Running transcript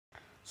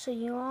So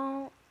you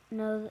all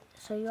know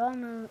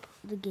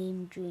the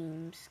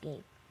game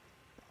Scape.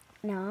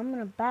 Now I'm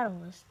gonna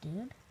battle this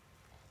dude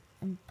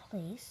and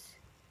place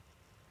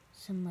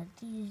some of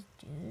these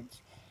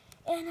dudes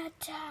and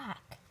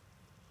attack.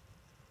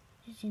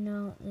 As you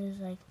know, this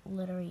is like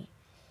literally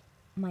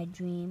my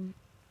dream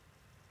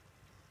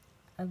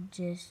of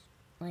just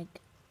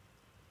like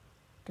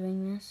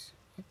doing this.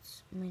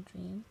 It's my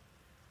dream.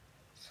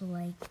 So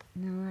like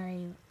now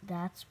that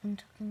that's been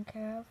taken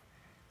care of,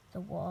 the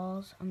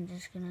walls, I'm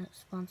just gonna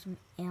spawn some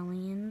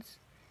aliens,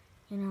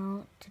 you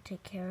know, to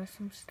take care of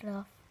some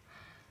stuff.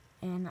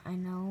 And I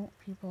know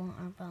people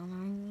are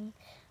bothering me,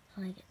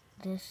 so like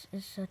this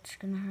is such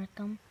gonna hurt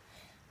them.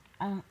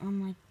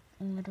 I'm like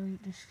literally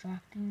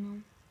distracting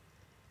them.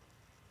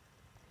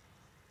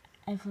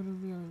 I put a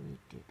really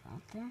weak dude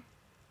out there.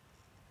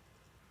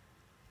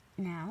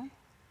 Now,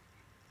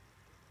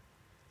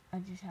 I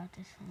just have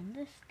to spawn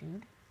this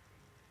dude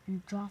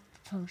and drop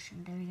the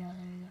potion. There we go,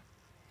 there we go.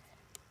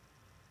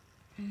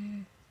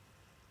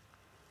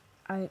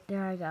 Alright,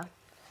 there I go.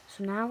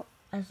 So now,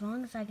 as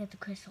long as I get the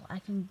crystal, I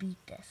can beat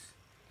this.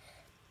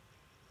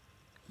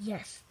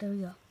 Yes, there we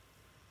go.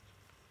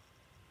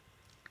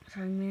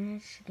 So I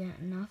managed to get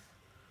enough.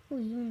 Oh,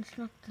 he even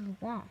snuck through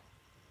the wall.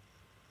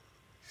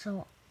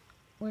 So,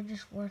 we're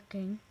just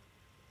working.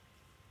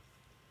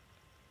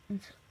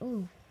 And so,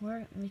 ooh,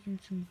 we're making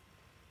some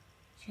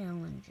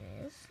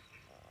challenges.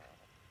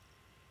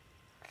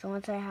 So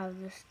once I have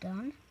this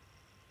done,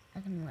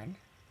 I can win.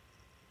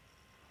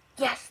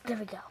 Yes, there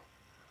we go.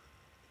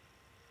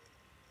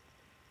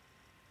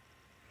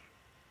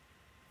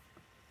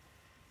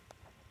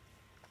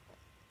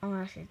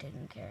 I'm actually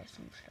taking care of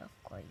some stuff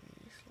quite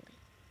easily.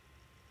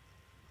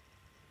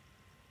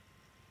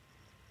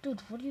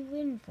 Dude, what are you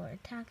waiting for?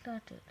 Attack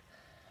that dude.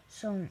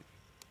 So,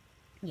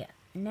 yeah,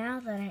 now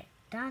that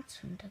that's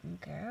been taken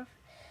care of,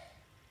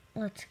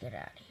 let's get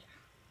out of here.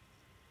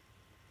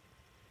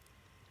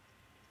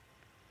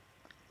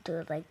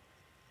 Dude, like,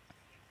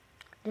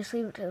 just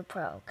leave it to the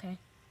pro, okay?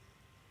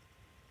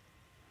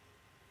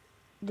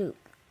 Dude,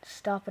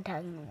 stop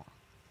attacking the wall.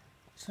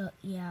 So,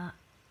 yeah,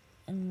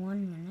 in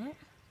 1 minute,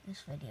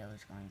 this video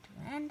is going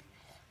to end.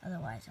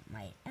 Otherwise, it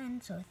might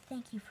end. So,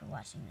 thank you for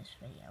watching this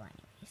video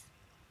anyways.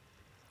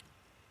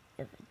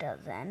 If it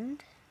does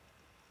end,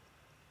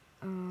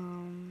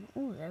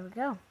 ooh, there we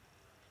go.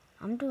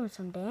 I'm doing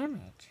some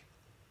damage.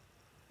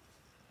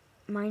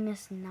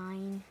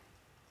 -9.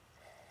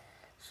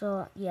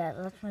 So, yeah,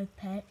 that's my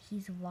pet.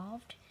 He's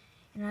evolved.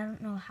 And I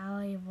don't know how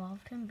I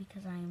evolved him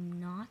because I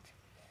am not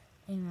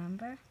a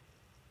member.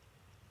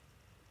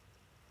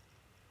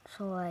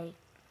 So, like,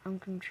 I'm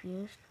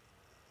confused.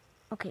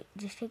 Okay,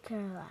 just take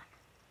care of that.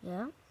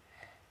 Yeah?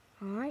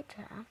 Alright,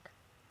 Jack.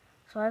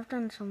 So, I've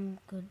done some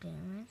good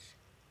damage.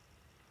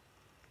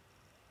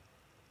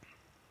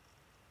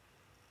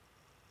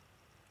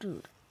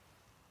 Dude.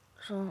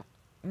 So,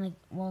 like,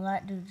 while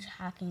that dude's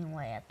hacking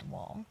away at the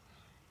wall,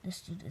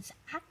 this dude is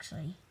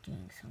actually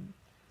doing some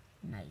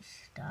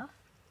nice stuff.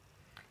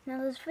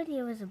 Now, this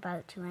video is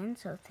about to end,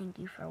 so thank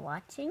you for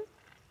watching.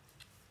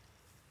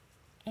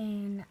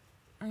 And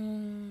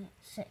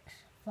 6,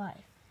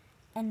 5,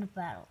 end of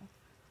battle.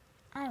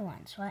 I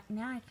won, so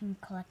now I can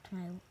collect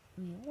my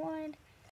reward.